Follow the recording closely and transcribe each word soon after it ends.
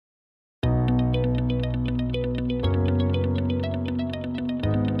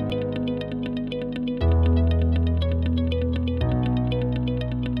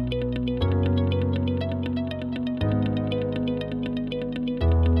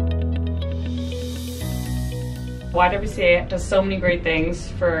YWCA does so many great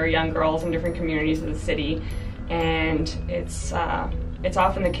things for young girls in different communities of the city, and it's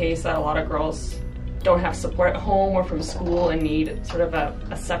often the case that a lot of girls don't have support at home or from school and need sort of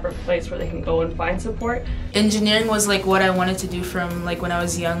a separate place where they can go and find support. Engineering was like what I wanted to do from like when I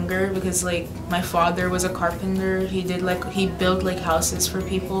was younger, because like my father was a carpenter. He built like houses for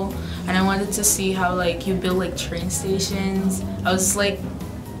people, and I wanted to see how like you build like train stations. I was like,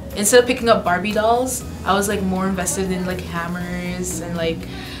 instead of picking up Barbie dolls, I was like more invested in like hammers and like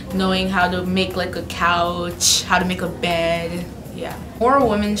knowing how to make like a couch, how to make a bed. Yeah. More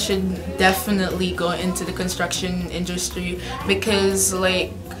women should definitely go into the construction industry, because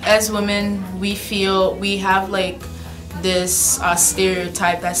like as women we feel we have like this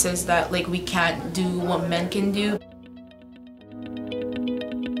stereotype that says that like we can't do what men can do.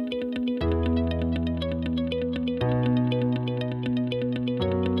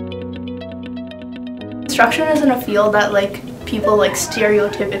 Construction isn't a field that like people like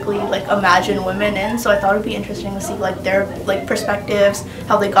stereotypically like imagine women in, so I thought it'd be interesting to see like their like perspectives,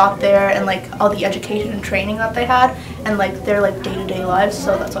 how they got there, and like all the education and training that they had, and like their like day-to-day lives.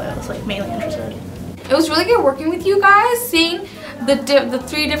 So that's why I was like mainly interested. It was really good working with you guys, seeing the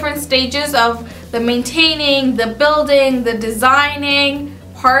three different stages of the maintaining, the building, the designing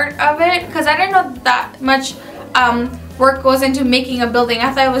part of it, because I didn't know that much work goes into making a building.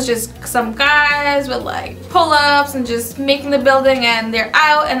 I thought it was just some guys with like pull-ups and just making the building and they're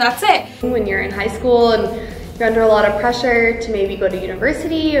out and that's it. When you're in high school and you're under a lot of pressure to maybe go to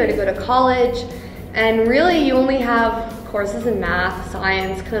university or to go to college, and really you only have courses in math,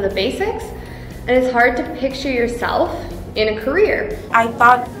 science, kind of the basics, and it's hard to picture yourself in a career. I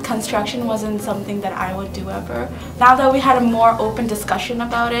thought construction wasn't something that I would do ever. Now that we had a more open discussion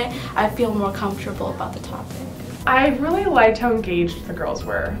about it, I feel more comfortable about the topic. I really liked how engaged the girls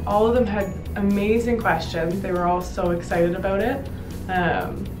were. All of them had amazing questions. They were all so excited about it.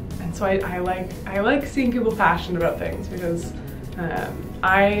 And so I like seeing people passionate about things, because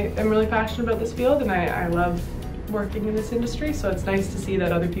I am really passionate about this field and I love working in this industry, so it's nice to see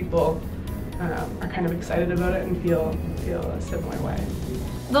that other people are kind of excited about it and feel a similar way.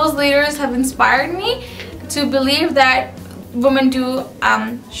 Those leaders have inspired me to believe that women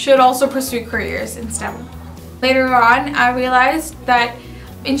should also pursue careers in STEM. Later on, I realized that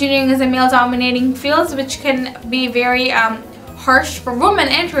engineering is a male-dominating field, which can be very harsh for women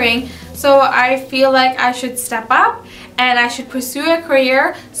entering. So I feel like I should step up and I should pursue a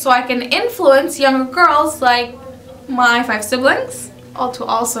career so I can influence younger girls like my 5 siblings to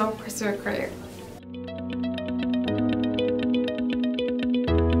also pursue a career.